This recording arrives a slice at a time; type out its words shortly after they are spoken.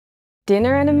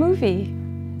dinner and a movie,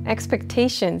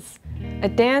 expectations, a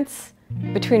dance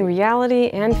between reality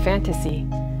and fantasy.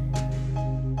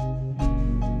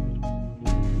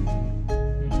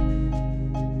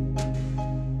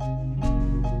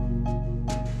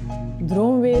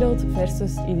 Droomwereld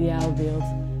versus ideaalbeeld,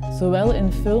 zowel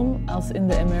in film als in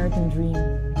de American Dream.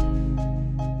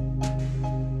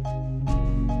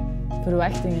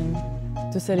 Verwachtingen,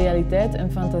 tussen realiteit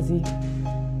en fantasie.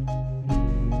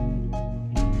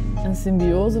 Een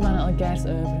symbiose van elkaars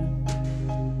oeuvres.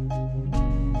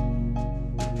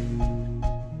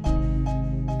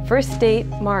 First Date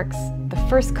marks the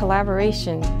first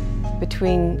collaboration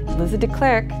between Lisse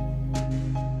Declercq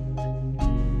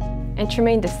and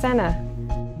Tramaine de Senna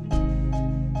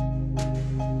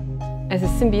as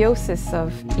a symbiosis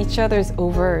of each other's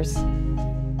oeuvres.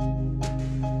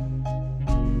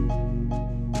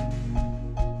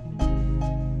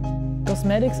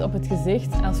 Cosmetics op het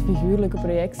gezicht als figuurlijke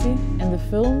projectie en de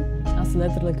film als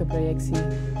letterlijke projectie.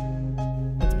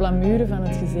 Het plamuren van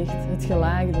het gezicht, het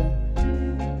gelaagde.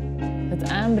 Het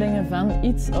aanbrengen van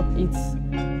iets op iets.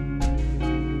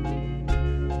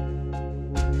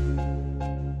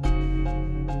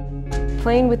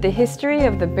 Playing with the history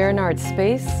of the Bernaerts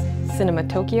space, Cinema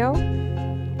Tokio,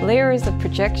 layers of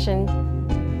projection,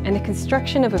 and the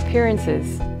construction of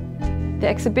appearances, the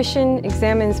exhibition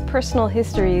examines personal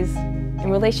histories in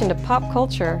relation to pop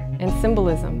culture and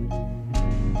symbolism.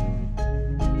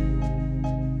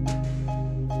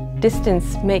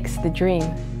 Distance makes the dream.